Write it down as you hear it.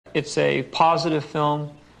It's a positive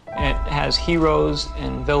film. It has heroes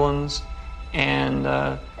and villains, and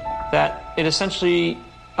that it essentially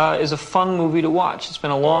is a fun movie to watch. It's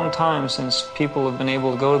been a long time since people have been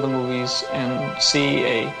able to go to the movies and see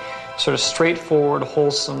a sort of straightforward,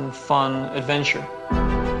 wholesome, fun adventure.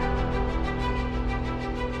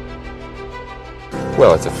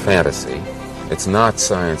 Well, it's a fantasy. It's not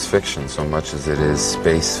science fiction so much as it is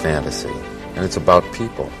space fantasy. And it's about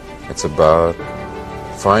people. It's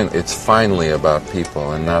finally about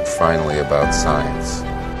people and not finally about science.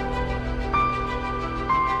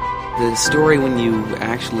 The story, when you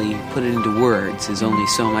actually put it into words, is only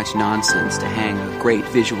so much nonsense to hang a great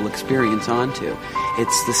visual experience onto.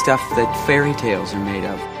 It's the stuff that fairy tales are made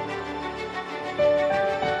of.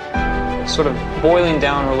 Sort of boiling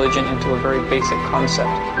down religion into a very basic concept.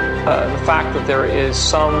 The fact that there is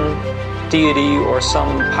some deity or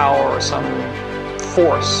some power or some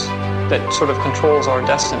force that sort of controls our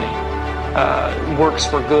destiny works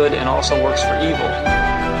for good and also works for evil.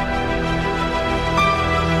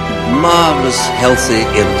 Marvellous, healthy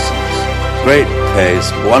innocence. Great pace,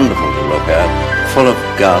 wonderful to look at, full of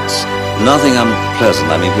guts, nothing unpleasant.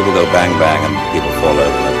 I mean, people go bang bang and people fall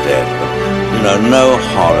over and are dead, but, no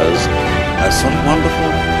horrors. A sort of wonderful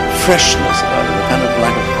freshness about it, kind of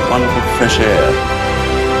like a wonderful fresh air.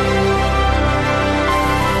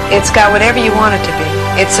 It's got whatever you want it to be.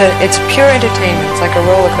 It's pure entertainment. It's like a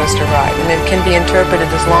roller coaster ride, and it can be interpreted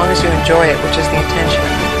as long as you enjoy it, which is the intention.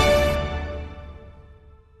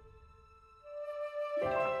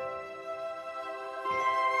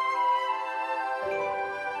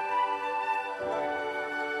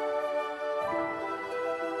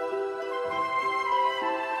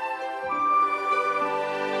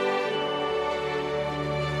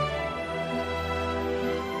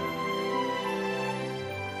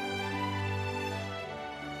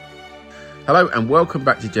 Hello and welcome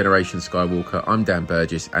back to Generation Skywalker. I'm Dan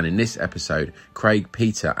Burgess, and in this episode, Craig,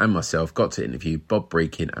 Peter and myself got to interview Bob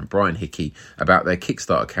Brechin and Brian Hickey about their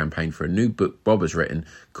Kickstarter campaign for a new book Bob has written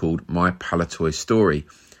called My Palitoy Story.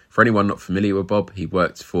 For anyone not familiar with Bob, he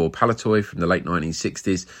worked for Palitoy from the late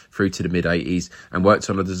 1960s through to the mid-80s and worked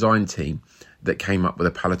on a design team that came up with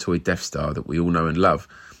a Palitoy Death Star that we all know and love.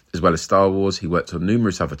 As well as Star Wars, he worked on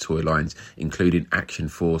numerous other toy lines, including Action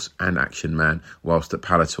Force and Action Man, whilst at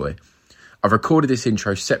Palitoy. I've recorded this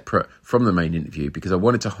intro separate from the main interview because I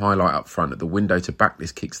wanted to highlight up front that the window to back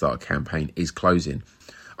this Kickstarter campaign is closing.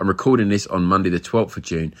 I'm recording this on Monday the 12th of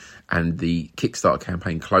June and the Kickstarter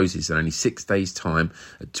campaign closes in only 6 days' time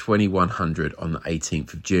at 2100 on the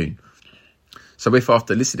 18th of June. So if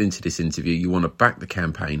after listening to this interview you want to back the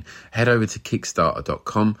campaign, head over to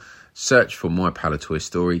kickstarter.com, search for My Palitoy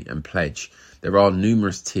Story and pledge. There are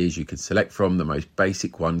numerous tiers you can select from. The most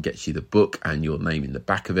basic one gets you the book and your name in the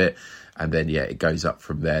back of it. And then, it goes up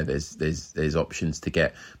from there. There's options to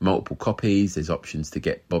get multiple copies. There's options to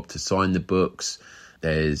get Bob to sign the books.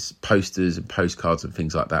 There's posters and postcards and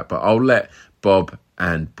things like that. But I'll let Bob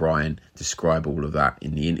and Brian describe all of that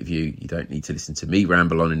in the interview. You don't need to listen to me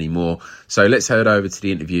ramble on anymore. So let's head over to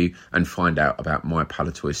the interview and find out about My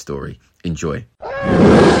Palitoy Story. Enjoy.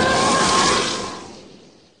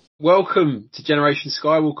 Welcome to Generation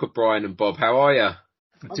Skywalker, Brian and Bob. How are you?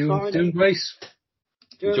 Doing great.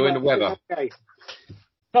 Enjoying the weather? Okay.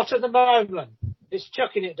 Not at the moment. It's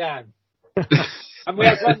chucking it down. And we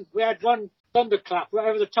had one thunderclap right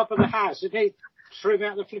over the top of the house, and he threw me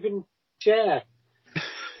out the flipping chair.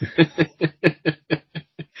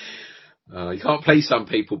 You can't play some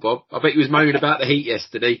people, Bob. I bet you was moaning about the heat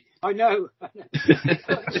yesterday. I know.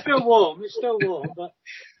 It's still warm, but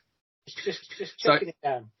it's just chucking it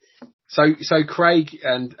down. So Craig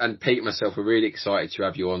and Pete and myself are really excited to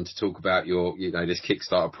have you on to talk about your, this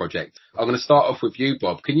Kickstarter project. I'm going to start off with you,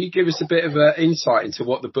 Bob. Can you give us a bit of insight into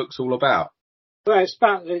what the book's all about? Well,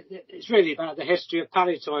 it's really about the history of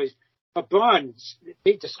Palitoy. But Brian,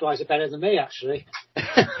 Pete describes it better than me, actually.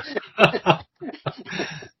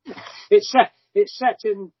 It's set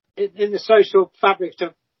in the social fabric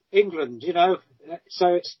of England,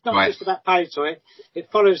 So it's not just about Palitoy.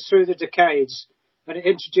 It follows through the decades. And it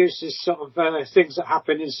introduces sort of things that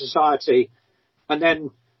happen in society, and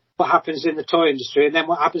then what happens in the toy industry, and then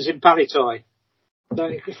what happens in Palitoy. So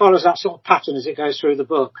it follows that sort of pattern as it goes through the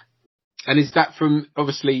book. And is that from,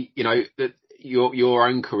 obviously, your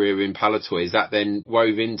own career in Palitoy? Is that then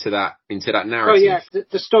wove into that narrative? Oh yeah,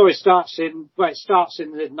 the story starts in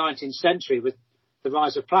the 19th century with the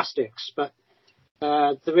rise of plastics, but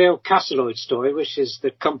the real Castleoid story, which is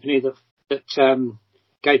the company that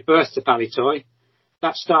gave birth to Palitoy,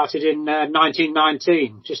 that started in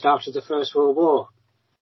 1919, just after the First World War.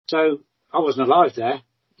 So I wasn't alive there.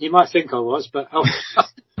 You might think I was, but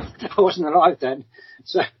I wasn't alive then.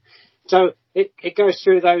 So it goes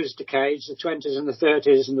through those decades, the 20s and the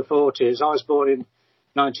 30s and the 40s. I was born in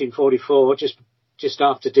 1944, just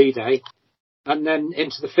after D-Day. And then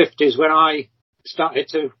into the 50s when I started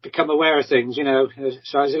to become aware of things, so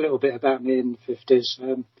there's a little bit about me in the 50s.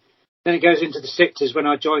 Then it goes into the 60s when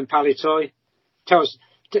I joined Palitoy. Tells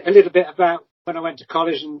a little bit about when I went to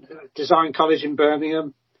college and design college in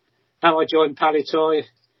Birmingham, how I joined Palitoy.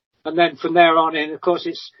 And then from there on in, of course,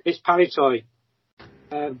 it's Palitoy.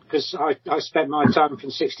 Because I spent my time from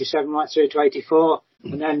 67 right through to 84.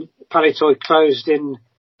 And then Palitoy closed in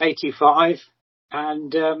 85.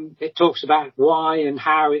 And it talks about why and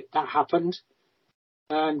how that happened.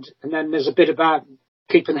 And then there's a bit about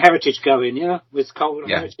keeping the heritage going, with Cold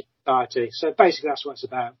Heritage Society. So basically that's what it's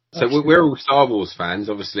about. So we're all Star Wars fans,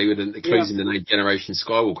 obviously, with including the name Generation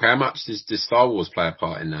Skywalker. How much does Star Wars play a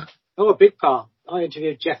part in that? Oh, a big part. I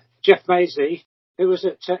interviewed Jeff Maisie, who was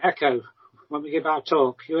at Echo when we gave our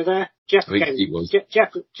talk. You were there? Jeff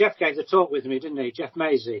gave the talk with me, didn't he? Jeff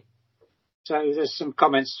Maisie. So there's some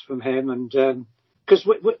comments from him, and because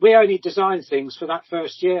we only designed things for that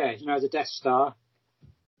first year, the Death Star,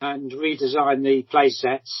 and redesigned the play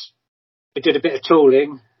sets. We did a bit of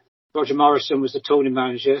tooling. Roger Morrison was the tooling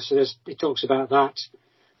manager, so it talks about that.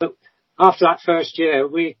 But after that first year,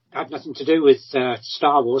 we had nothing to do with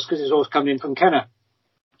Star Wars because it was all coming in from Kenner.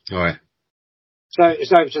 All right. So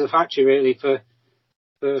it's over to the factory really for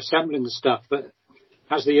assembling the stuff. But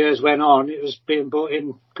as the years went on, it was being brought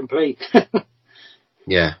in complete.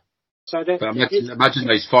 Yeah. So but imagine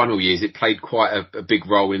those final years. It played quite a big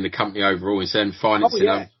role in the company overall in certain financing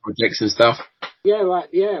projects and stuff. Yeah, right.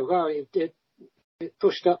 Yeah, well, it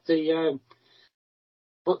pushed up the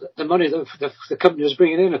money that the company was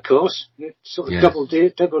bringing in. Of course, it sort of doubled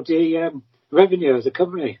the revenue of the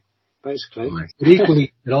company, basically. Right. But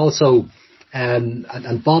equally, it also, and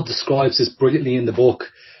Bob describes this brilliantly in the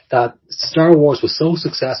book, that Star Wars was so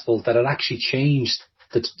successful that it actually changed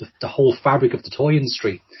the whole fabric of the toy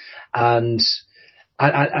industry. And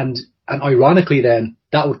ironically then,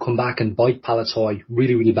 that would come back and bite Palitoy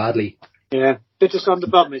really, really badly. Yeah, bitters on the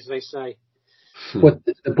bum, as they say. But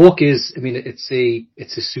the book is, it's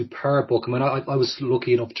a superb book. I was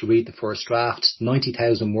lucky enough to read the first draft,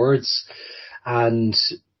 90,000 words, and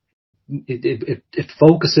it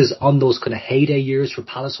focuses on those kind of heyday years for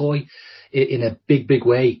Palitoy in a big, big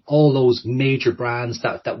way. All those major brands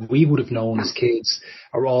that we would have known as kids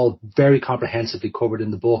are all very comprehensively covered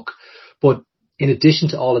in the book. But in addition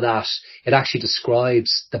to all of that, it actually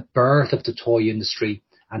describes the birth of the toy industry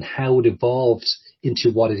and how it evolved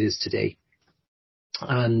into what it is today.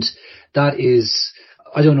 And that is,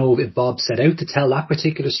 I don't know if Bob set out to tell that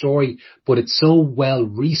particular story, but it's so well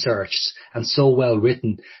researched and so well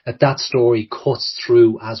written that story cuts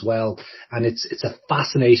through as well. And it's a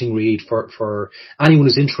fascinating read for anyone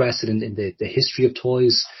who's interested in the history of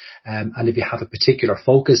toys. And if you have a particular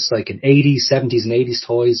focus, like in 80s, 70s and 80s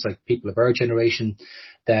toys, like people of our generation,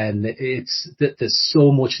 then there's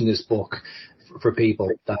so much in this book for people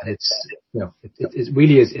that it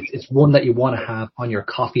really is. It's one that you want to have on your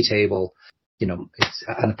coffee table,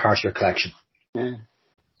 and a part of your collection. Yeah.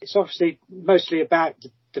 It's obviously mostly about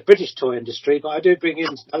the British toy industry, but I do bring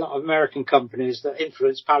in a lot of American companies that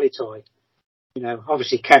influenced Palitoy.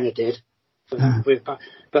 Obviously Kenner did,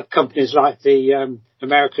 but companies like the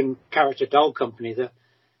American character doll company that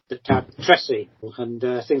had Tressie and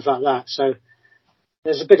things like that. So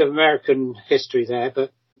there's a bit of American history there,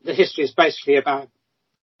 but the history is basically about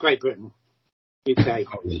Great Britain, UK.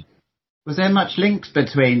 Was there much links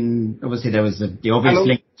between, obviously there was the obvious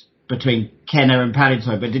link between Kenner and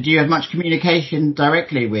Palitoy, but did you have much communication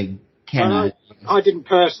directly with Kenner? I didn't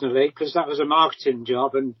personally, because that was a marketing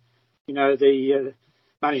job, and, the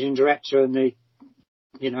managing director and the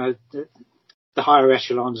higher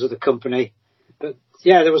echelons of the company. But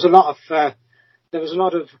yeah, there was a lot of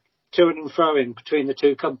toing and froing between the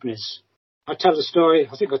two companies. I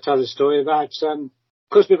think I tell the story about,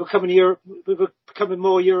 because we were becoming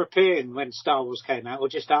more European when Star Wars came out, or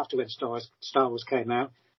just after when Star Wars came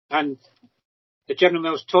out. And the General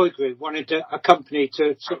Mills Toy Group wanted a company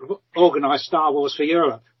to sort of organise Star Wars for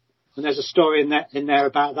Europe. And there's a story in there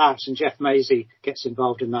about that, and Jeff Maisie gets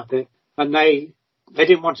involved in that bit. And they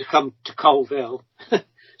didn't want to come to Colville,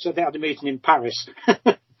 so they had a meeting in Paris.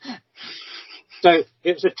 So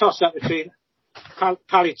it was a toss-up between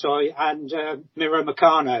Palitoy and Miro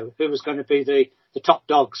Meccano, who was going to be the top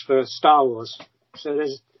dogs for Star Wars. So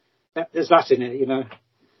there's that in it,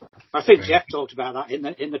 I think Jeff talked about that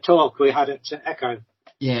in the talk we had at Echo.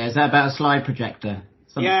 Yeah, is that about a slide projector?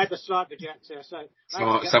 Yeah, the slide projector. So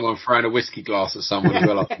someone throwing a whiskey glass at someone as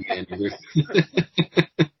well.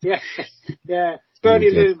 Yeah, Yeah, yeah.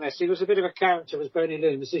 Bernie Loomis. He was a bit of a character, was Bernie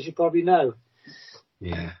Loomis, as you probably know.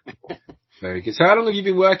 Yeah. Very good. So how long have you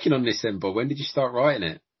been working on this then, Bob? When did you start writing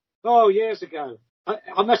it? Oh, years ago.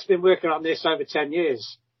 I must have been working on this over 10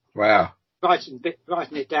 years. Wow. Writing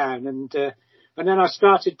it down, and then I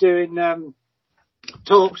started doing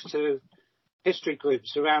talks to history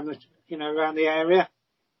groups around the area.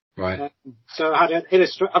 Right. So I had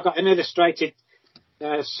I've got an illustrated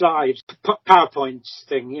slide PowerPoint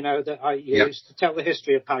thing, that I used to tell the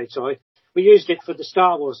history of Palitoy. We used it for the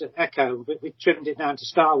Star Wars at Echo, but we trimmed it down to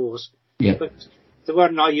Star Wars. Yeah. But the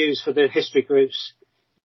one I use for the history groups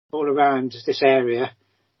all around this area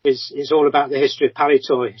is all about the history of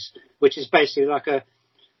Palitoy, which is basically like a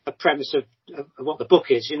premise of what the book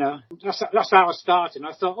is, That's how I started. And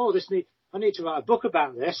I thought, I need to write a book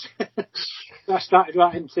about this. I started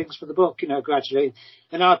writing things for the book, gradually.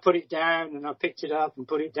 And I put it down and I picked it up and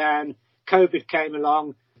put it down. COVID came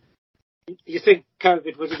along. You think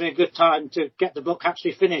COVID would have been a good time to get the book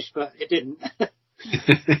actually finished, but it didn't.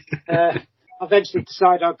 I eventually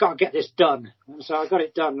decided I've got to get this done. And so I got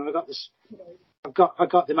it done, and I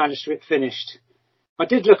got the manuscript finished. I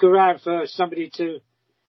did look around for somebody to...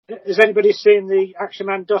 Has anybody seen the Action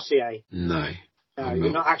Man dossier? No. No,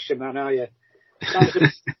 you're not Action Man, are you?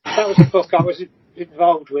 That was a book I was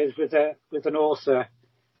involved with an author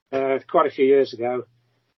quite a few years ago.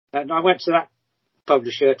 And I went to that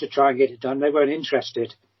publisher to try and get it done. They weren't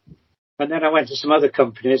interested. And then I went to some other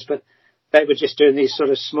companies, but they were just doing these sort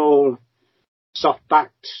of small,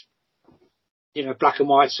 soft-backed, black and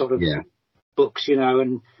white sort of books,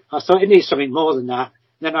 and I thought it needs something more than that.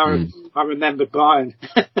 Then I remembered Brian.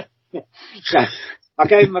 So I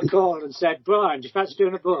gave him a call and said, Brian, do you fancy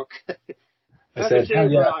doing a book? I said,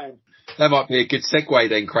 Brian. That might be a good segue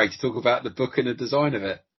then, Craig, to talk about the book and the design of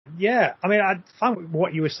it. Yeah, I mean, I found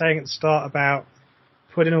what you were saying at the start about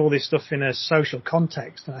putting all this stuff in a social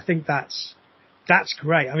context, and I think that's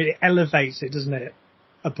great. I mean, it elevates it, doesn't it,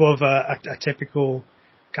 above a typical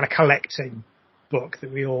kind of collecting book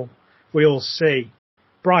that we all see.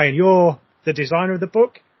 Brian, you're the designer of the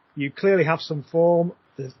book. You clearly have some form.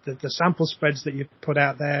 The sample spreads that you've put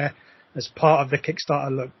out there as part of the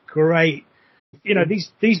Kickstarter look great.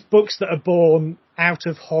 These books that are born out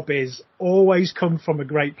of hobbies always come from a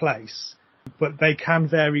great place, but they can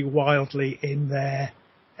vary wildly in their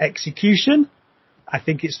execution. I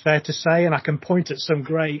think it's fair to say, and I can point at some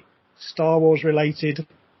great Star Wars related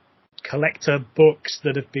collector books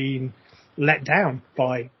that have been let down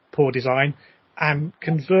by poor design. And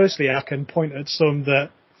conversely, I can point at some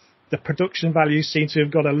that the production values seem to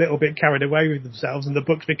have got a little bit carried away with themselves, and the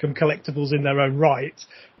books become collectibles in their own right,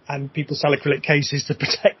 and people sell acrylic cases to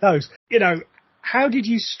protect those. How did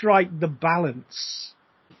you strike the balance?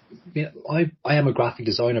 I am a graphic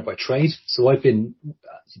designer by trade, so I've been,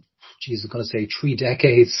 I'm going to say 3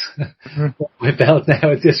 decades my belt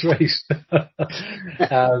now at this rate.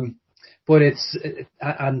 But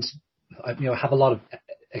and I have a lot of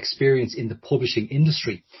experience in the publishing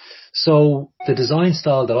industry. So the design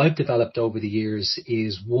style that I've developed over the years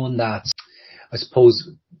is one that's, I suppose,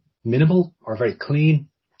 minimal or very clean.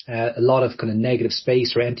 A lot of kind of negative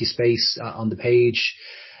space or empty space on the page.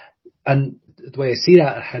 And the way I see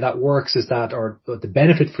that, how that works is that, or the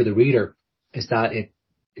benefit for the reader is that it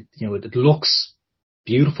looks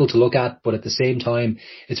beautiful to look at, but at the same time,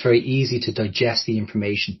 it's very easy to digest the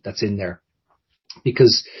information that's in there.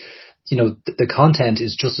 Because the content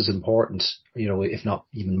is just as important, if not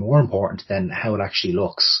even more important than how it actually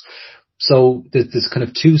looks. So there's kind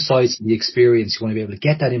of 2 sides to the experience. You want to be able to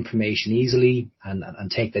get that information easily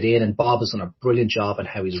and take that in. And Bob has done a brilliant job on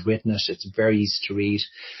how he's written it. It's very easy to read.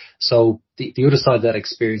 So the other side of that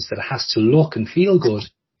experience, that it has to look and feel good.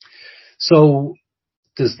 So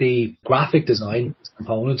there's the graphic design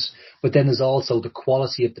component, but then there's also the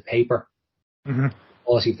quality of the paper. Mm-hmm.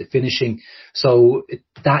 Quality of the finishing. So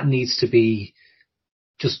that needs to be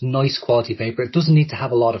just nice quality paper. It doesn't need to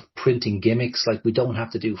have a lot of printing gimmicks. Like, we don't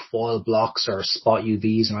have to do foil blocks or spot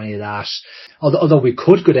UVs or any of that. Although we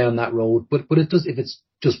could go down that road, but it does, if it's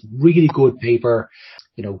just really good paper,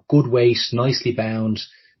 good weight, nicely bound,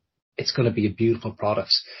 it's going to be a beautiful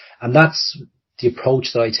product. And that's the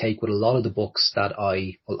approach that I take with a lot of the books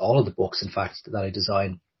all of the books, in fact, that I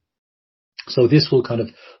design. So this will kind of,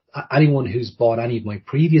 anyone who's bought any of my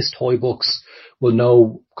previous toy books will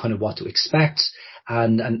know kind of what to expect.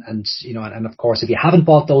 And of course, if you haven't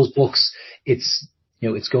bought those books, it's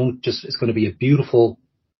going to be a beautiful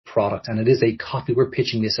product. And it is a coffee. We're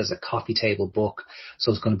pitching this as a coffee table book.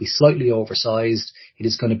 So it's going to be slightly oversized. It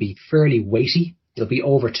is going to be fairly weighty. It'll be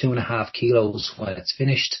over 2.5 kilos when it's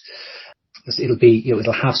finished. It'll be,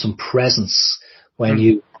 it'll have some presence when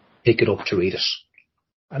you pick it up to read it.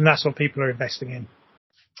 And that's what people are investing in.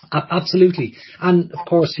 Absolutely. And of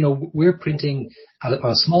course, we're printing on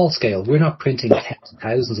a small scale. We're not printing tens of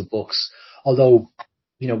thousands of books, although,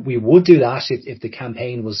 we would do that if the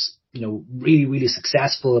campaign was, really, really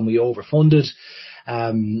successful and we overfunded.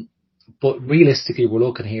 But realistically, we're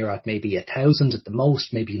looking here at maybe 1,000 at the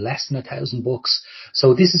most, maybe less than 1,000 books.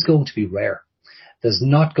 So this is going to be rare. There's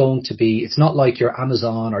not going to be, it's not like your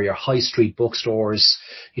Amazon or your high street bookstores,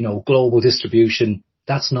 global distribution.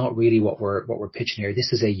 That's not really what we're pitching here.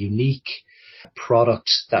 This is a unique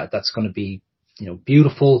product that's going to be,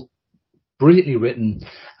 beautiful, brilliantly written,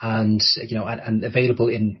 and available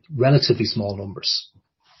in relatively small numbers.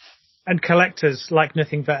 And collectors like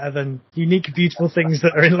nothing better than unique, beautiful things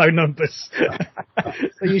that are in low numbers.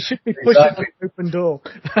 So you should be pushing the open door.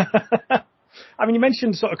 I mean, you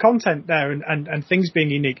mentioned sort of content there and things being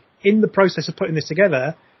unique. In the process of putting this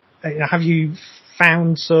together, have you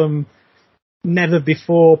found some never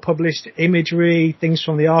before published imagery, things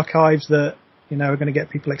from the archives that, are going to get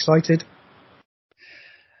people excited?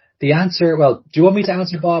 The answer, well, do you want me to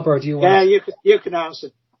answer, Bob, or do you want? Yeah, you can answer,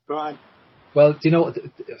 Brian. Well,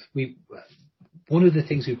 one of the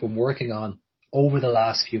things we've been working on over the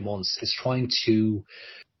last few months is trying to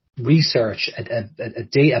research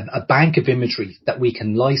a bank of imagery that we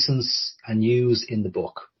can license and use in the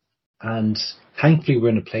book. And thankfully, we're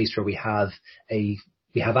in a place where we have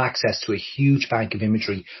access to a huge bank of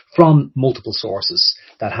imagery from multiple sources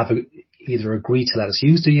that have either agreed to let us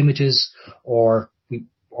use the images or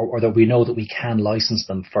that we know that we can license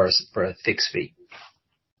them for a fixed fee.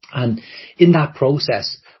 And in that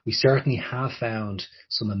process, we certainly have found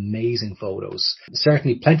some amazing photos,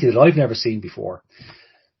 certainly plenty that I've never seen before.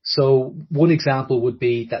 So one example would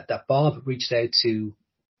be that Bob reached out to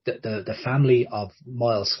the family of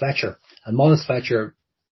Miles Fletcher. And Miles Fletcher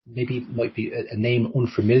maybe might be a name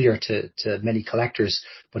unfamiliar to many collectors,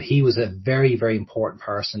 but he was a very, very important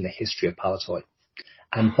person in the history of Palitoy.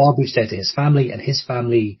 And Bob reached out to his family, and his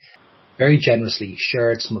family very generously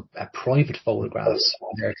shared some private photographs from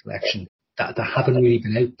their collection that haven't really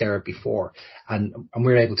been out there before, and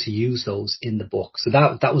we're able to use those in the book. So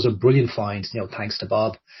that was a brilliant find, thanks to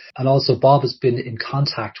Bob. And also Bob has been in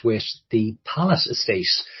contact with the Pallet estate.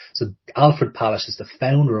 So Alfred Pallet is the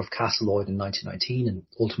founder of Castleloyd in 1919, and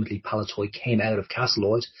ultimately Palitoy came out of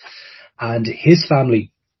Castleloyd. And his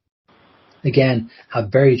family, again,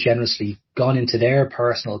 have very generously gone into their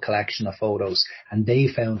personal collection of photos, and they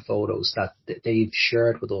found photos that they've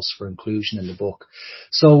shared with us for inclusion in the book.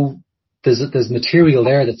 So there's material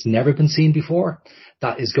there that's never been seen before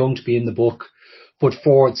that is going to be in the book. But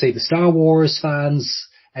for, say, the Star Wars fans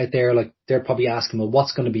out there, like, they're probably asking, well,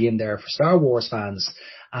 what's going to be in there for Star Wars fans?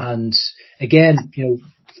 And again,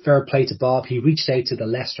 fair play to Bob. He reached out to the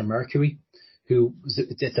Leicester Mercury,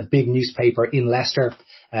 it's a big newspaper in Leicester,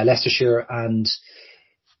 Leicestershire, and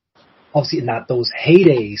obviously in those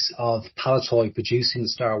heydays of Palitoy producing the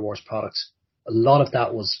Star Wars product, a lot of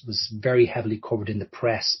that was very heavily covered in the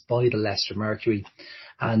press by the Leicester Mercury.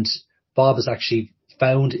 And Bob has actually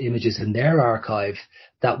found images in their archive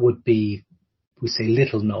that would be, we say,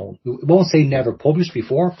 little known. We won't say never published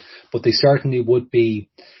before, but they certainly would be,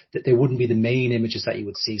 that they wouldn't be the main images that you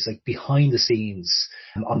would see. It's like behind the scenes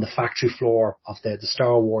on the factory floor of the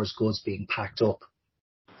Star Wars goods being packed up.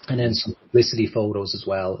 And then some publicity photos as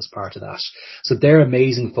well as part of that. So they're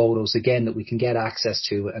amazing photos, again, that we can get access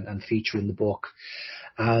to and feature in the book.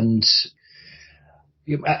 And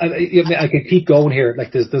I can keep going here.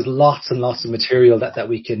 Like there's lots and lots of material that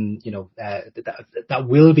we can, that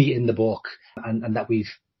will be in the book, and that we've,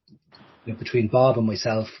 between Bob and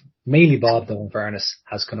myself, mainly Bob though, in fairness,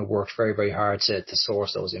 has kind of worked very, very hard to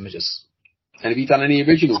source those images. And have you done any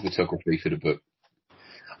original photography for the book?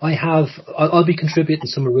 I have. I'll be contributing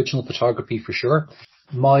some original photography for sure.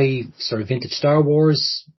 My sort of vintage Star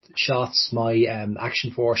Wars shots, my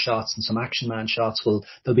Action Force shots, and some Action Man shots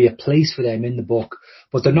there'll be a place for them in the book,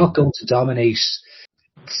 but they're not going to dominate,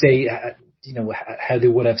 say, how they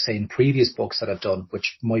would have, say, in previous books that I've done,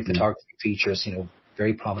 which my photography features,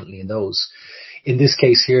 very prominently in those. In this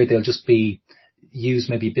case here, they'll just be used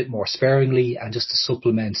maybe a bit more sparingly and just to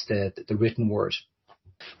supplement the written word.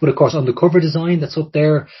 But of course, on the cover design that's up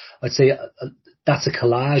there, I'd say that's a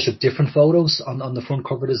collage of different photos on the front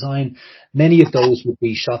cover design. Many of those would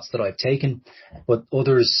be shots that I've taken, but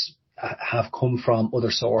others have come from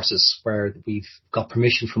other sources where we've got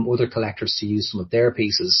permission from other collectors to use some of their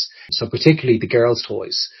pieces. So particularly the girls'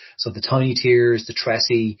 toys. So the Tiny Tears, the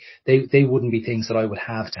Tressie, they wouldn't be things that I would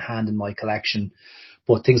have to hand in my collection.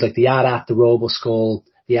 But things like the AT-AT, the Robo-Skull,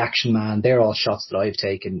 the Action Man, they're all shots that I've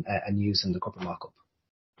taken and used in the cover mock-up.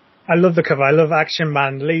 I love the cover. I love Action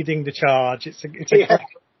Man leading the charge. It's a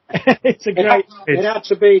it's a great. It had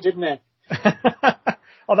to be, didn't it?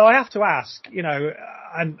 Although I have to ask,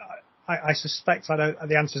 and I suspect I know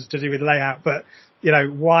the answer's to do with layout, but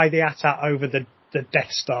why the AT-AT over the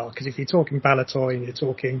Death Star? Because if you're talking Palitoy and you're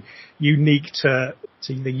talking unique to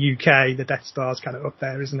the UK, the Death Star's kind of up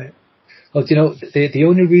there, isn't it? Well, the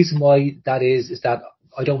only reason why that is that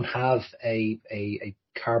I don't have a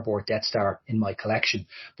cardboard Death Star in my collection.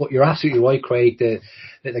 But you're absolutely right, Craig.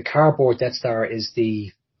 The cardboard Death Star is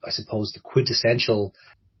I suppose, the quintessential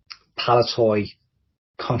Palitoy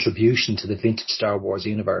contribution to the vintage Star Wars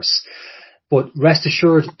universe. But rest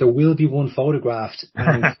assured, there will be one photographed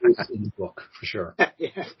in the book, for sure.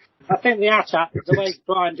 Yeah. I think the AT-AT, the way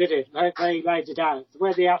Brian did it, they laid it out, the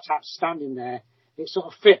way the AT-AT's standing there, it sort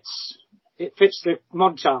of fits the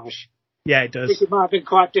montage. Yeah, it does. I think it might have been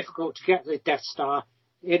quite difficult to get the Death Star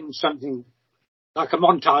in something like a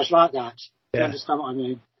montage like that. Yeah. You understand what I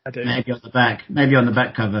mean? I do. Maybe on the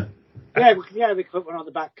back cover. Yeah, we could put one on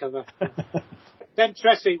the back cover. Then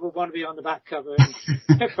Tressie will want to be on the back cover,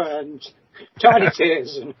 and Pippa and Tiny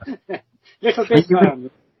Tears and Little Big Man.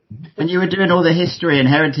 And you were doing all the history and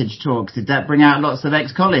heritage talks. Did that bring out lots of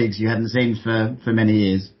ex-colleagues you hadn't seen for many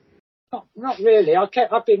years? Not really.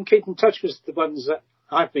 I've been keeping in touch with the ones that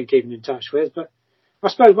I've been keeping in touch with, but I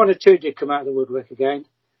suppose one or two did come out of the woodwork again.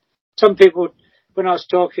 Some people, when I was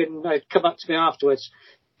talking, they'd come up to me afterwards.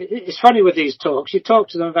 It's funny with these talks. You talk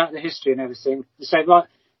to them about the history and everything. They say, right,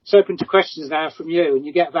 it's open to questions now from you, and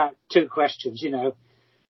you get about 2 questions, And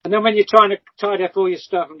then when you're trying to tidy up all your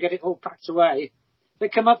stuff and get it all packed away, they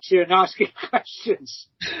come up to you and ask you questions.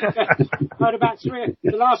 I had about the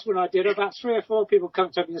last one I did, about 3 or 4 people come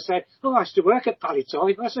to me and said, "Oh, I used to work at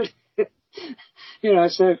Palitoy." I said,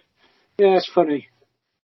 so, yeah, it's funny.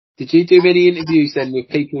 Did you do many interviews then with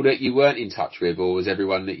people that you weren't in touch with, or was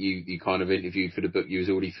everyone that you kind of interviewed for the book you was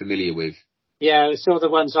already familiar with? Yeah, it's all the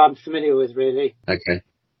ones I'm familiar with, really. Okay.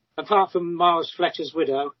 Apart from Miles Fletcher's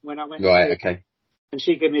widow, when I went right, okay. And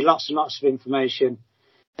she gave me lots and lots of information.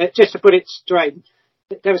 Just to put it straight,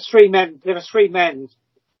 there were 3 men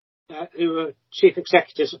who were chief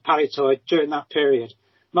executives at Palitoy during that period.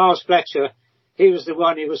 Miles Fletcher, he was the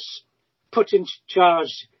one who was put in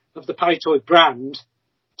charge of the Palitoy brand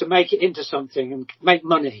to make it into something and make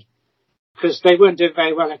money, because they weren't doing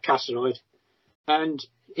very well at Castleroyd. And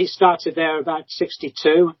he started there about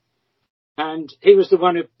 62, and he was the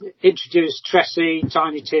one who introduced Tressie,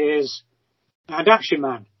 Tiny Tears, and Action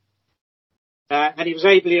Man. And he was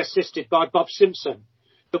ably assisted by Bob Simpson.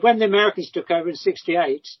 But when the Americans took over in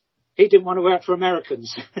 68, he didn't want to work for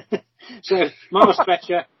Americans. So Miles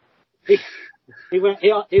Fletcher, he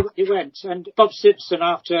went, and Bob Simpson,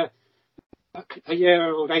 after a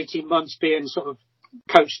year or 18 months being sort of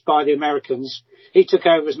coached by the Americans, he took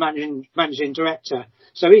over as managing director.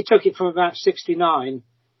 So he took it from about 69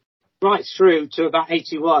 right through to about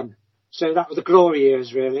 81. So that was the glory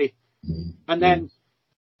years, really. And then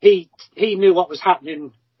he knew what was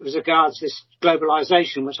happening as regards this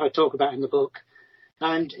globalization, which I talk about in the book,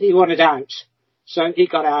 and he wanted out. So he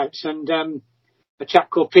got out, and a chap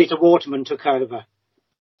called Peter Waterman took over.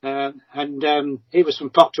 And he was from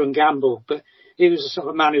Procter & Gamble, but he was a sort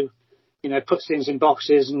of man who, puts things in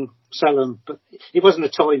boxes and sell them. But he wasn't a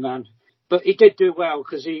toy man. But he did do well,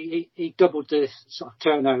 because he doubled the sort of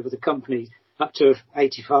turnover of the company up to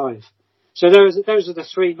 85. So those are the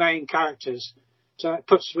 3 main characters. So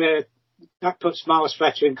that puts Miles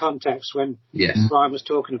Fletcher in context when Brian was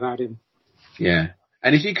talking about him. Yeah.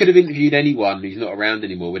 And if you could have interviewed anyone who's not around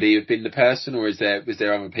anymore, would he have been the person, or was there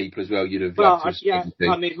other people as well you'd have loved to have spoken to?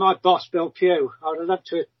 I mean, my boss, Bill Pugh, I would have loved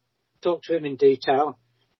to talk to him in detail.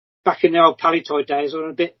 Back in the old Palitoy days, I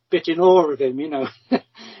was a bit in awe of him,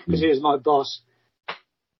 because he was my boss.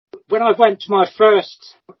 When I went to my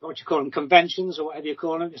first, conventions or whatever you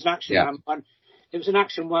call them, it's an action man one. It was an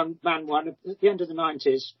action man one at the end of the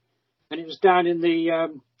 90s, and it was down in the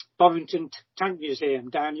Bovington Tank Museum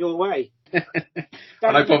down your way.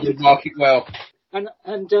 I know Bob's market well. And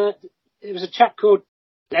it was a chap called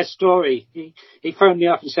Les Story. He phoned me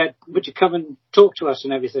up and said, "Would you come and talk to us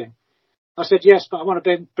and everything?" I said, "Yes, but I want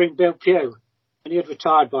to bring Bill Pugh." And he had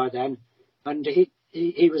retired by then, and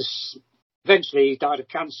he was eventually he died of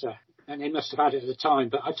cancer, and he must have had it at the time.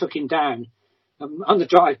 But I took him down on the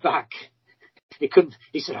drive back. He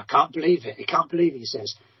said, "I can't believe it. He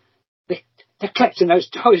says, "They're collecting those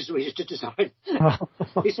toys we used to design."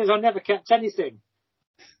 He says, "I never kept anything."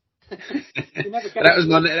 That was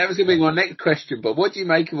going to be my next question, Bob. What do you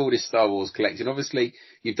make of all this Star Wars collecting? Obviously,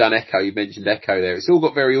 you've done Echo. You mentioned Echo there. It's all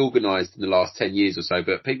got very organised in the last 10 years or so,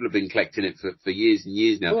 but people have been collecting it for years and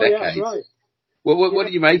years now, decades. Yeah, right. What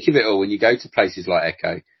do you make of it all when you go to places like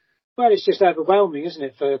Echo? Well, it's just overwhelming, isn't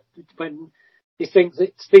it? For when you think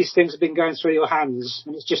that these things have been going through your hands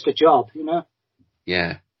and it's just a job, you know?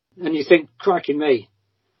 Yeah. And you think, crikey me,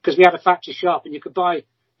 because we had a factory shop and you could buy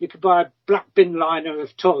a black bin liner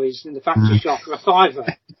of toys in the factory shop for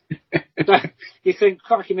 £5. So you think,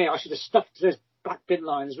 crikey me, I should have stuffed those black bin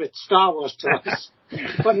liners with Star Wars toys,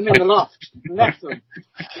 put them in the loft and left them.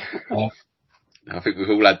 I think we've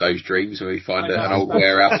all had those dreams where we find an old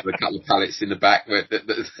warehouse with a couple of pallets in the back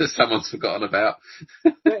that someone's forgotten about.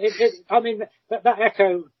 That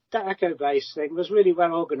Echo base thing was really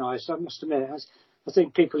well organised, I must admit. I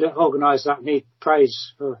think people that organise that need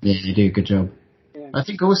praise for. Yeah, you do a good job. Yeah. I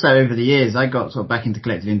think also over the years, I got sort of back into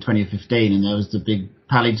collecting in 2015, and there was the big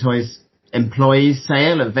Palitoy's employees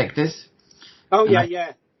sale at Vectis. Oh,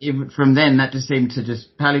 yeah. Even from then, that just seemed to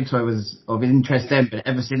Palitoy was of interest then, but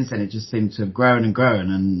ever since then, it just seemed to have grown and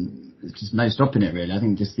grown, and there's just no stopping it, really. I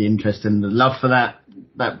think just the interest and the love for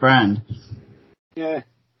that brand. Yeah.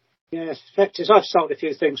 Vectis, I've sold a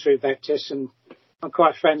few things through Vectis, and I'm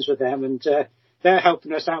quite friends with them, and they're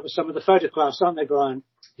helping us out with some of the photographs, aren't they, Brian?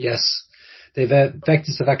 Yes.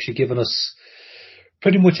 Vectis have actually given us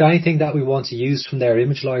pretty much anything that we want to use from their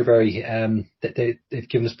image library. They've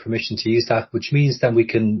given us permission to use that, which means then we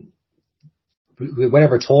can,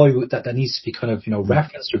 whatever toy that needs to be kind of,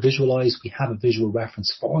 referenced or visualized, we have a visual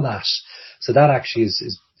reference for that. So that actually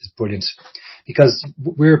is brilliant, because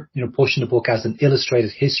we're, pushing the book as an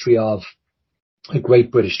illustrated history of a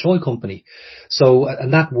great British toy company. So,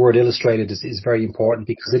 and that word illustrated is very important,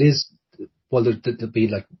 because it is, well, there'll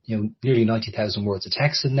be nearly 90,000 words of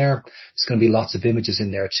text in there. There's going to be lots of images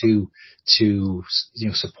in there to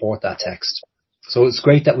support that text. So it's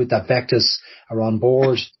great that Vectis are on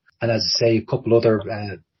board. And as I say, a couple other,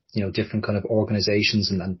 different kind of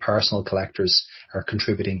organizations and personal collectors are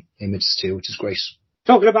contributing images too, which is great.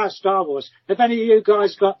 Talking about Star Wars, have any of you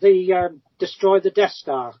guys got the Destroy the Death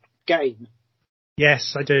Star game?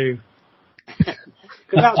 Yes, I do. Because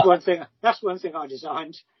that's one thing I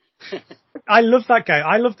designed. I love that game.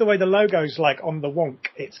 I love the way the logo's like on the wonk.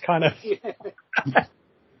 It's kind of,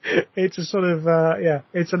 it's a sort of,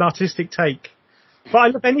 it's an artistic take. But I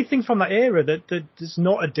love anything from that era that is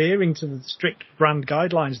not adhering to the strict brand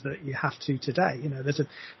guidelines that you have to today.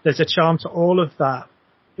 There's a charm to all of that,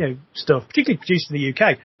 stuff, particularly produced in the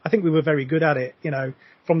UK. I think we were very good at it,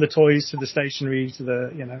 from the toys to the stationery to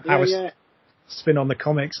the, spin on the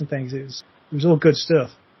comics and things. It was all good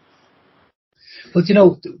stuff. But,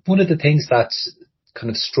 one of the things that kind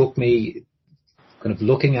of struck me kind of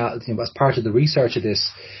looking at, as part of the research of this,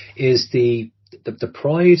 is the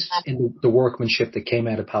pride in the workmanship that came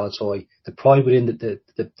out of Palitoy, the pride within the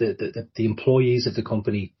employees of the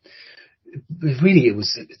company.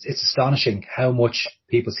 It's astonishing how much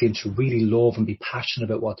people seem to really love and be passionate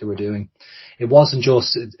about what they were doing. It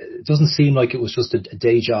doesn't seem like it was just a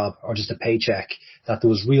day job or just a paycheck, that there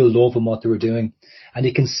was real love in what they were doing. And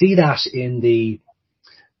you can see that in the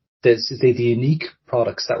unique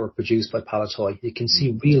products that were produced by Palitoy. You can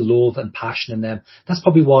see real love and passion in them. That's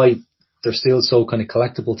probably why they're still so kind of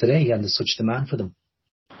collectible today, and there's such demand for them.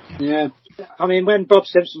 Yeah. I mean, when Bob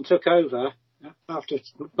Simpson took over, after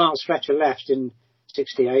Miles Fletcher left in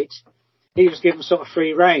 '68, he was given sort of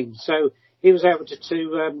free rein. So he was able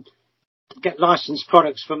to get licensed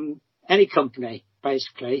products from any company,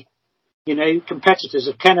 basically. Competitors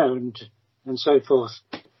of Kenner and so forth.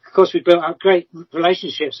 Of course, we built up great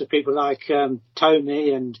relationships with people like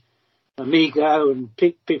Tony and Amigo and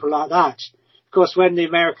people like that. Of course, when the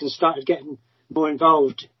Americans started getting more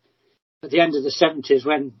involved at the end of the 70s,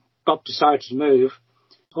 when Bob decided to move,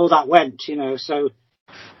 all that went, so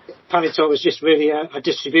Palitoy was just really a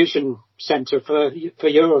distribution centre for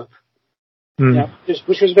Europe.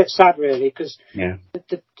 Which was a bit sad, really, because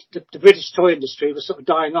the British toy industry was sort of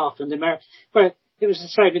dying off, and it was the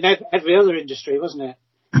same in every other industry, wasn't it?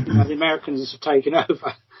 The Americans have taken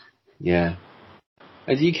over. Yeah.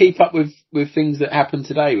 And do you keep up with things that happen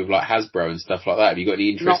today with like Hasbro and stuff like that? Have you got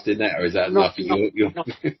any interest in that, or is that nothing?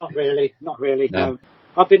 Not really. No.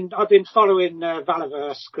 I've been following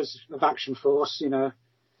Valaverse because of Action Force.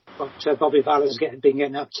 What Bobby Valler's been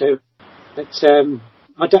getting up to, but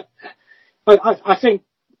I think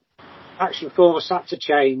Action Force had to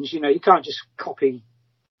change. You can't just copy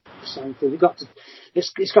the same thing. It's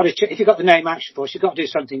got to. If you've got the name Action Force, you've got to do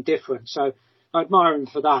something different. So I admire him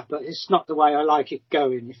for that, but it's not the way I like it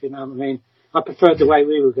going. If you know what I mean, I preferred the way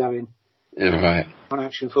we were going. Yeah, right. On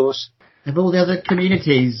Action Force. Have all the other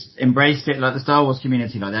communities embraced it, like the Star Wars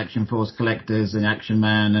community, like the Action Force collectors and Action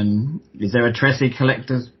Man, and is there a Tressie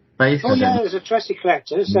collectors base? Oh yeah, there's a Tressie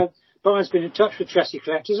collectors. So Brian's been in touch with Tressie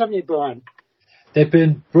collectors, haven't you, Brian? They've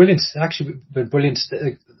been brilliant. Actually, been brilliant.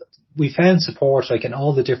 We found support like in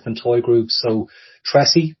all the different toy groups. So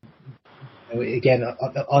Tressie, again,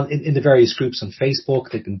 in the various groups on Facebook,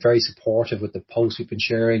 they've been very supportive with the posts we've been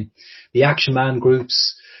sharing. The Action Man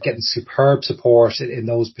groups, getting superb support in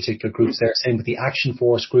those particular groups there. Same with the Action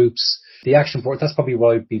Force groups. The Action Force, that's probably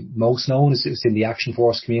what I'd be most known, is in the Action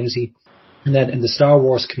Force community. And then in the Star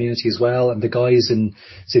Wars community as well, and the guys in,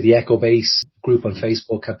 say, the Echo Base group on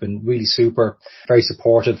Facebook have been really super, very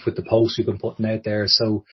supportive with the posts we've been putting out there.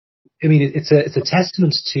 So, I mean, it's a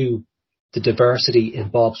testament to the diversity in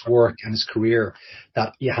Bob's work and his career,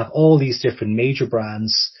 that you have all these different major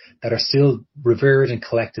brands that are still revered and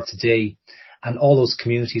collected today, and all those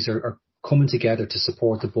communities are coming together to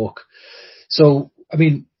support the book. So, I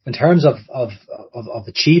mean, in terms of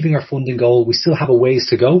achieving our funding goal, we still have a ways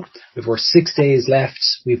to go. We're 6 days left.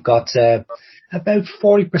 We've got about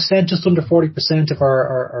 40%, just under 40% of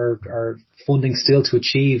our funding still to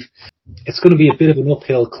achieve. It's going to be a bit of an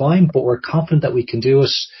uphill climb, but we're confident that we can do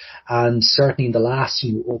it. And certainly in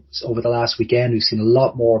over the last weekend, we've seen a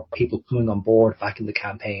lot more people coming on board back in the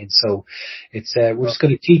campaign. So it's we're just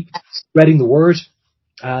going to keep spreading the word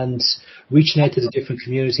and reaching out to the different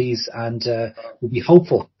communities, and we'll be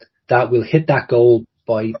hopeful that we'll hit that goal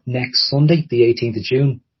by next Sunday, the 18th of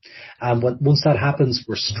June. And once that happens,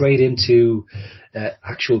 we're straight into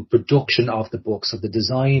actual production of the book. So the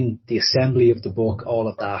design, the assembly of the book, all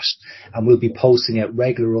of that. And we'll be posting out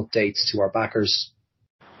regular updates to our backers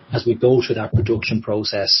as we go through that production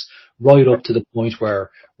process, right up to the point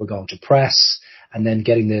where we're going to press and then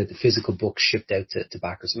getting the physical book shipped out to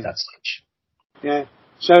backers at that stage. Yeah.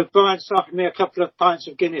 So Brian's offered me a couple of pints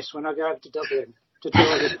of Guinness when I go over to Dublin to do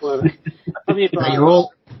all this work.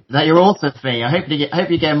 That your author fee. I hope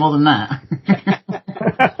you get more than that.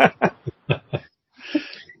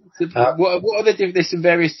 What are the different? There's some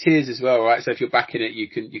various tiers as well, right? So if you're backing it, you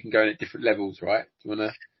can go in at different levels, right? Do you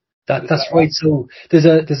want to? That's right. So there's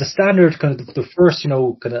a standard kind of the first,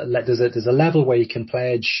 kind of there's a level where you can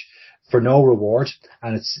pledge for no reward,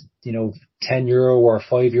 and it's €10 or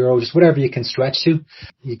 €5, just whatever you can stretch to.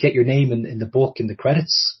 You get your name in the book, in the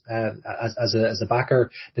credits, as a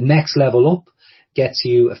backer. The next level up gets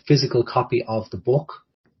you a physical copy of the book.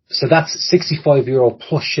 So that's €65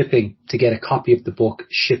 plus shipping to get a copy of the book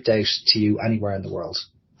shipped out to you anywhere in the world.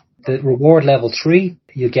 The reward level 3,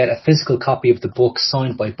 you get a physical copy of the book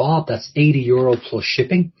signed by Bob. That's €80 plus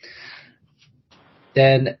shipping.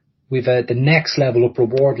 Then we've the next level up,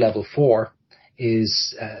 reward level 4,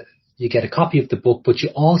 is you get a copy of the book, but you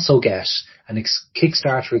also get an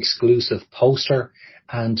Kickstarter exclusive poster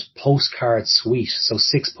and postcard suite. So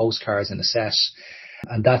 6 postcards in a set,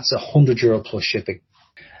 and that's €100 plus shipping.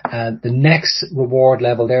 The next reward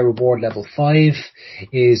level there, reward level 5,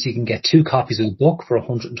 is you can get 2 copies of the book for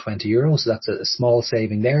 €120. So that's a small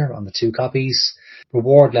saving there on the 2 copies.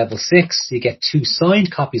 Reward level 6, you get 2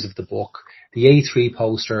 signed copies of the book, the A3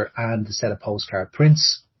 poster and the set of postcard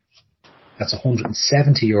prints. That's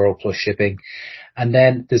 €170 plus shipping. And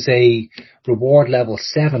then there's a reward level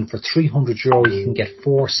 7 for €300. You can get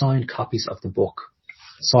 4 signed copies of the book,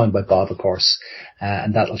 signed by Bob, of course,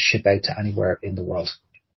 and that'll ship out to anywhere in the world.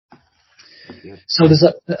 So there's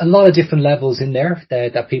a lot of different levels in there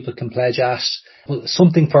that people can pledge at.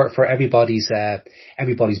 Something for everybody's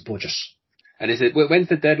budget. And when's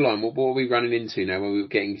the deadline? What are we running into now? When we're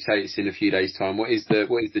getting, say, it's in a few days' time. What is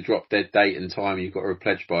the drop dead date and time you've got to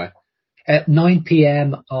pledge by? At 9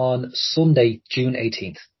 p.m. on Sunday, June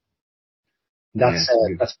 18th. That's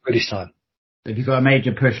British time. Have you got a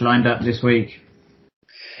major push lined up this week?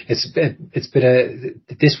 It's been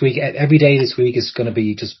this week. Every day this week is going to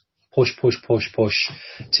be just push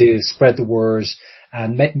to spread the word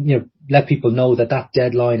and let people know that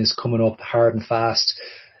deadline is coming up hard and fast.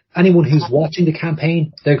 Anyone who's watching the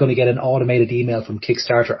campaign, they're going to get an automated email from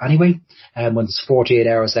Kickstarter anyway, when there's 48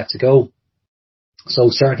 hours left to go. So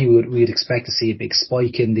certainly we'd expect to see a big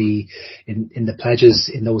spike in the pledges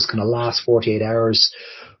in those kind of last 48 hours.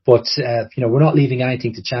 But we're not leaving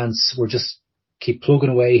anything to chance. We're just keep plugging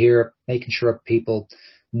away here, making sure people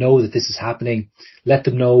know that this is happening. Let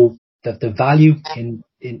them know that the value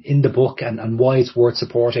in the book and why it's worth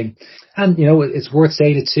supporting. And, it's worth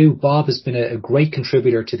saying too, Bob has been a great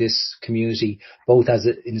contributor to this community, both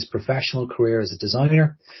in his professional career as a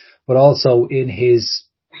designer, but also in his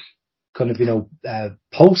kind of,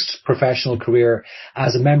 post-professional career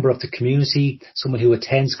as a member of the community, someone who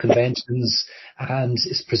attends conventions and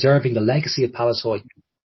is preserving the legacy of Palitoy.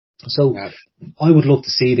 So I would love to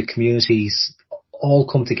see the communities all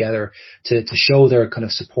come together to show their kind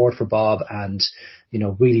of support for Bob and,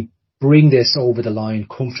 really bring this over the line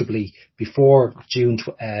comfortably before June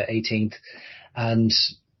 18th and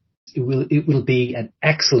it will be an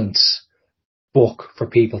excellent book for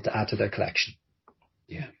people to add to their collection.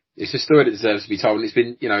 Yeah. It's a story that deserves to be told. And it's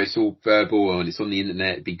been, it's all verbal and it's on the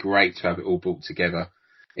internet. It'd be great to have it all brought together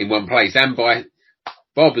in one place, and by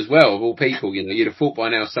Bob as well, of all people. You'd have thought by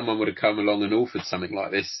now someone would have come along and authored something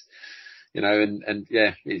like this, and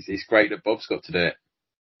yeah, it's great that Bob's got to do it.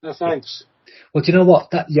 No, thanks. Well, do you know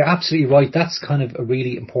what? You're absolutely right. That's kind of a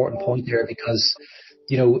really important point there, because,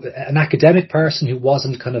 an academic person who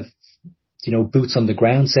wasn't kind of, boots on the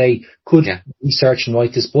ground, say, could research and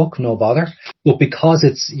write this book, no bother. But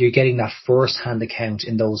because you're getting that first-hand account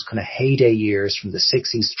in those kind of heyday years from the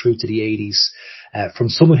 60s through to the 80s, from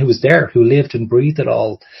someone who was there, who lived and breathed it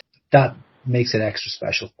all, that makes it extra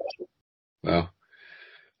special. Well,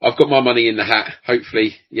 I've got my money in the hat.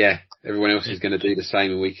 Hopefully, everyone else is going to do the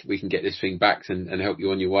same, and we can get this thing back and help you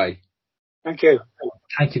on your way. Thank you.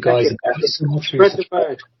 Thank you, guys. Thank you so much for spread the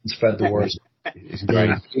word. Spread the word. It's great.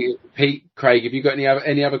 Pete, Craig, have you got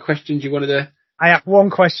any other questions you wanted to? I have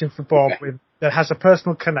one question for Bob that has a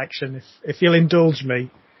personal connection, if you'll indulge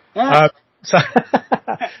me. Yeah. So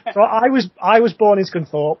I was born in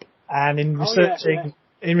Scunthorpe, and in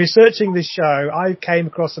researching this show, I came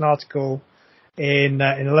across an article in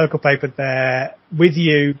a local paper there with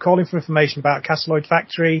you calling for information about Castleoid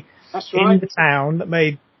factory in the town that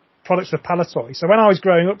made products for Palitoy. So when I was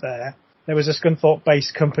growing up there was a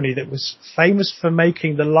Scunthorpe-based company that was famous for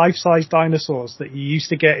making the life-size dinosaurs that you used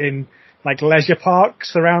to get in like leisure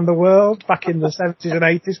parks around the world back in the 70s and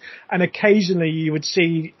 80s. And occasionally you would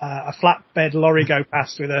see a flatbed lorry go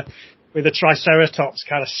past with a Triceratops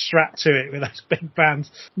kind of strapped to it with those big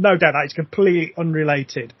bands. No doubt that is completely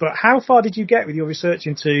unrelated. But how far did you get with your research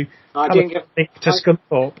into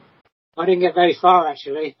Scunthorpe? I didn't get very far,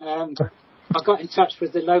 actually. I got in touch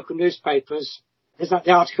with the local newspapers. Is that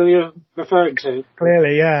the article you're referring to?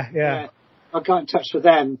 Clearly, yeah. I got in touch with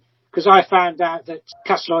them because I found out that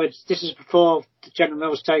Castleoid, this is before the General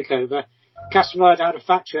Mills takeover, Castleoid had a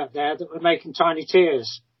factory up there that were making tiny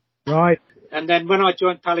tears. Right. And then when I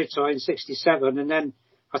joined Palitoy in 67, and then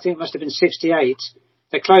I think it must have been 68,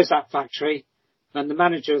 they closed that factory, and the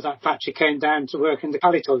manager of that factory came down to work in the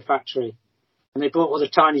Palitoy factory. And they brought all the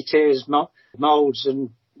tiny tears, moulds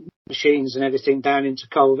and machines and everything down into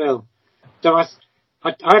Colville. So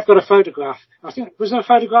I've got a photograph. I think, was there a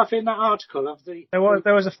photograph in that article of the... There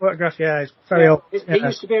was a photograph, yeah. It's very old. It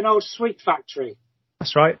used to be an old sweet factory.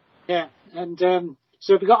 That's right. Yeah, and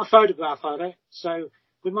so we got a photograph of it, so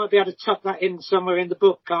we might be able to tuck that in somewhere in the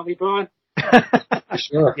book, can't we, Brian?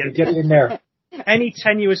 Sure, get it in there. Any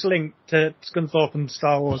tenuous link to Scunthorpe and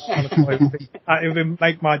Star Wars it would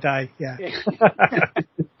make my day, yeah.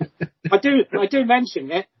 I do mention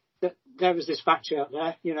it, that there was this factory up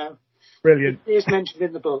there, Brilliant. It is mentioned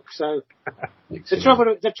in the book, so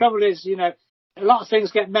the trouble is, a lot of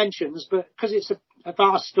things get mentions, but because it's a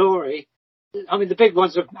vast story, I mean, the big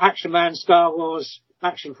ones are Action Man, Star Wars,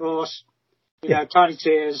 Action Force, Tiny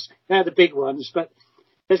Tears, they're the big ones, but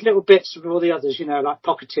there's little bits of all the others, like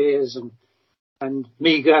Pocketeers and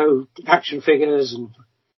Mego action figures and...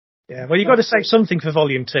 Yeah, well, you've got to save something for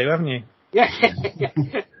Volume 2, haven't you? Yeah.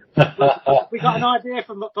 We got an idea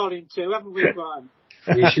for Volume 2, haven't we, Brian?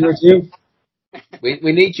 You sure do. We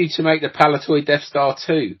need you to make the Palitoy Death Star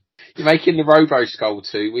 2. You're making the Robo Skull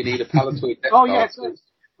 2. We need a Palitoy Death Star 2. Yes.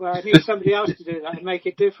 Well, I need somebody else to do that and make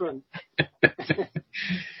it different.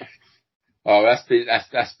 Oh,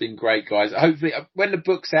 that's been great, guys. Hopefully, when the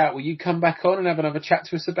book's out, will you come back on and have another chat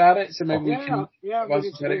to us about it? So maybe we can once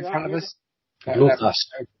we've got it in front of us.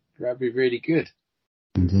 That'd be really good.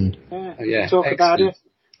 Indeed. Yeah, talk about it.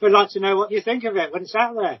 We'd like to know what you think of it when it's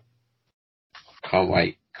out there. Can't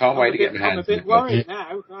wait to get my hands on it. I'm a bit worried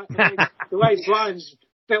now. The way Brian's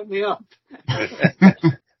built me up.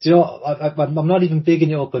 Do you know, I'm not even bigging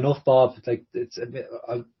you up enough, Bob. Like,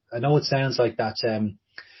 I know it sounds like that.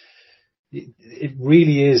 It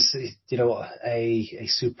really is, a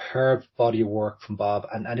superb body of work from Bob,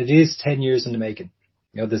 and it is 10 years in the making.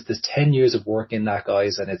 There's 10 years of work in that,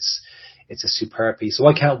 guys, and it's a superb piece. So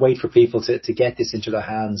I can't wait for people to get this into their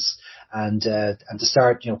hands and to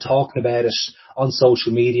start, talking about it on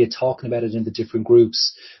social media, talking about it in the different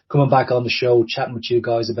groups, coming back on the show, chatting with you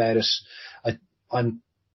guys about it. I'm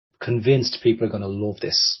convinced people are going to love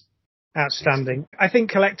this. Outstanding. I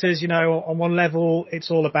think collectors, on one level,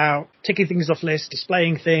 it's all about ticking things off lists,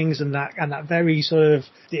 displaying things, and that very sort of,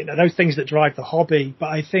 those things that drive the hobby. But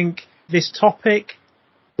I think this topic,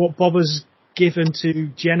 what Bob has given to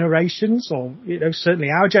generations, or certainly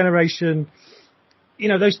our generation,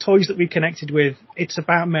 those toys that we connected with, it's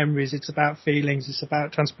about memories, it's about feelings, it's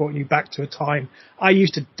about transporting you back to a time. I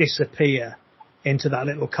used to disappear into that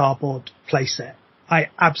little cardboard playset. I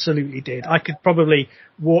absolutely did. I could probably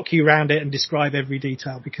walk you around it and describe every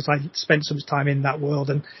detail because I spent some time in that world,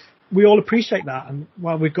 and we all appreciate that. And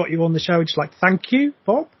while we've got you on the show, just like, thank you,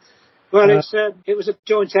 Bob. Well, it was a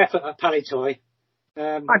joint effort at Palitoy.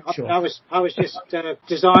 Sure. I was just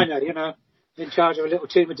designer, in charge of a little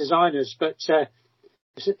team of designers, but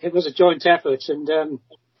it was a joint effort, and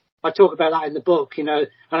I talk about that in the book, and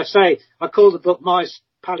I say I call the book My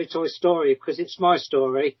Palitoy Story because it's my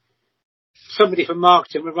story. Somebody from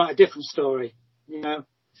marketing would write a different story,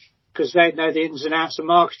 because they know the ins and outs of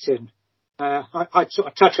marketing. I sort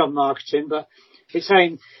of touch on marketing, but it's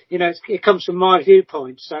saying, it comes from my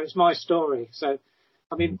viewpoint, so it's my story. So,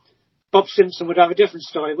 I mean, Bob Simpson would have a different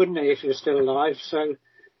story, wouldn't he, if he was still alive? So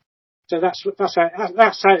that's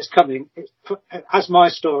how it's coming. As my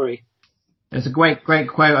story. There's a great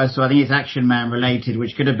quote I saw. I think it's Action Man related,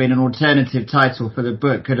 which could have been an alternative title for the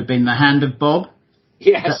book. Could have been The Hand of Bob.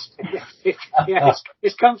 Yes,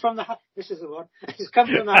 it's come from this is the one. It's come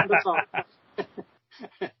from the Hand of Bob.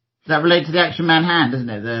 That relates to the Action Man hand, doesn't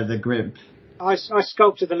it? The grip. I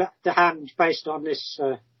sculpted the hand based on this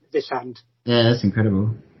hand. Yeah, that's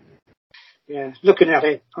incredible. Yeah, looking at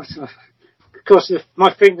it, of course,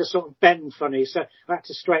 my fingers sort of bend funny, so I had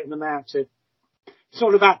to straighten them out. It's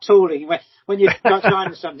all about tooling. When you're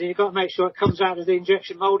designing something, you've got to make sure it comes out of the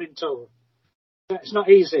injection moulding tool. It's not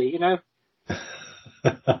easy,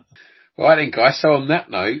 Right then, guys. So on that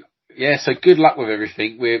note, so good luck with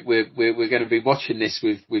everything. We're going to be watching this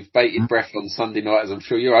with bated breath on Sunday night, as I'm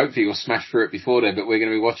sure hopefully you'll smash through it before then, but we're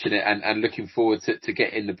going to be watching it and looking forward to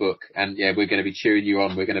getting the book. And we're going to be cheering you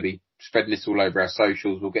on. We're going to be spreading this all over our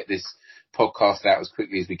socials. We'll get this podcast out as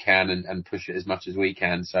quickly as we can and push it as much as we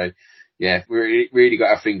can. So we really got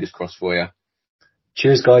our fingers crossed for you.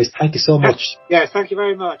 Cheers, guys. Thank you so much. Yeah, thank you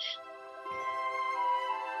very much.